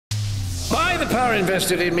By the power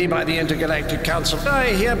invested in me by the Intergalactic Council,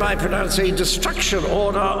 I hereby pronounce a destruction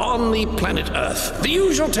order on the planet Earth. The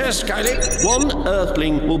usual test, Kylie. One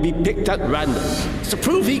Earthling will be picked at random. To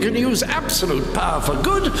prove he can use absolute power for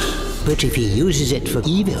good. But if he uses it for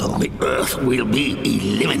evil, the Earth will be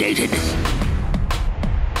eliminated.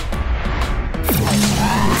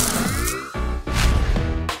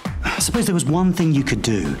 I suppose there was one thing you could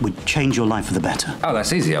do would change your life for the better. Oh,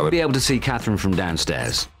 that's easy. I would be able to see Catherine from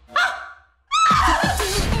downstairs.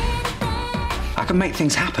 I can make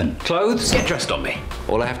things happen. Clothes, get dressed on me.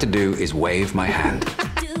 All I have to do is wave my hand.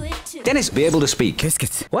 Dennis, be able to speak.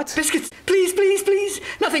 Biscuits. What? Biscuits. Please, please, please.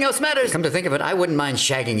 Nothing else matters. Come to think of it, I wouldn't mind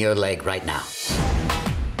shagging your leg right now.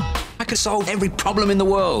 I could solve every problem in the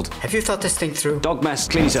world. Have you thought this thing through? Dog mess,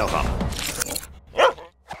 clean yourself up.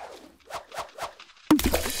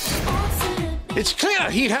 It's clear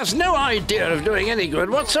he has no idea of doing any good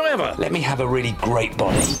whatsoever. Let me have a really great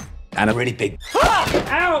body. And a really big...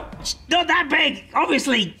 Ow! It's not that big,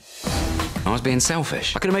 obviously. I was being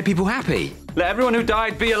selfish. I could have made people happy. Let everyone who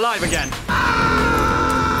died be alive again.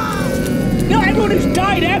 Not everyone who's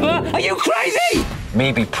died ever! Are you crazy?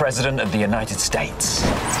 Me be President of the United States.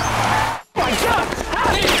 My God!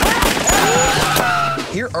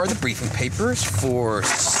 Here are the briefing papers for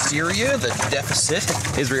Syria, the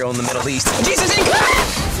deficit, Israel and the Middle East. Jesus in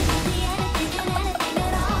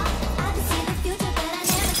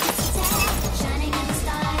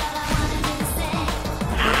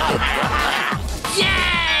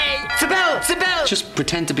Sibel! Just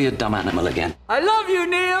pretend to be a dumb animal again. I love you,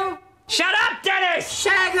 Neil! Shut up, Dennis!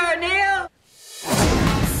 Shag her, Neil!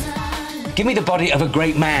 Give me the body of a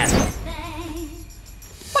great man.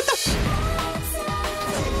 What the...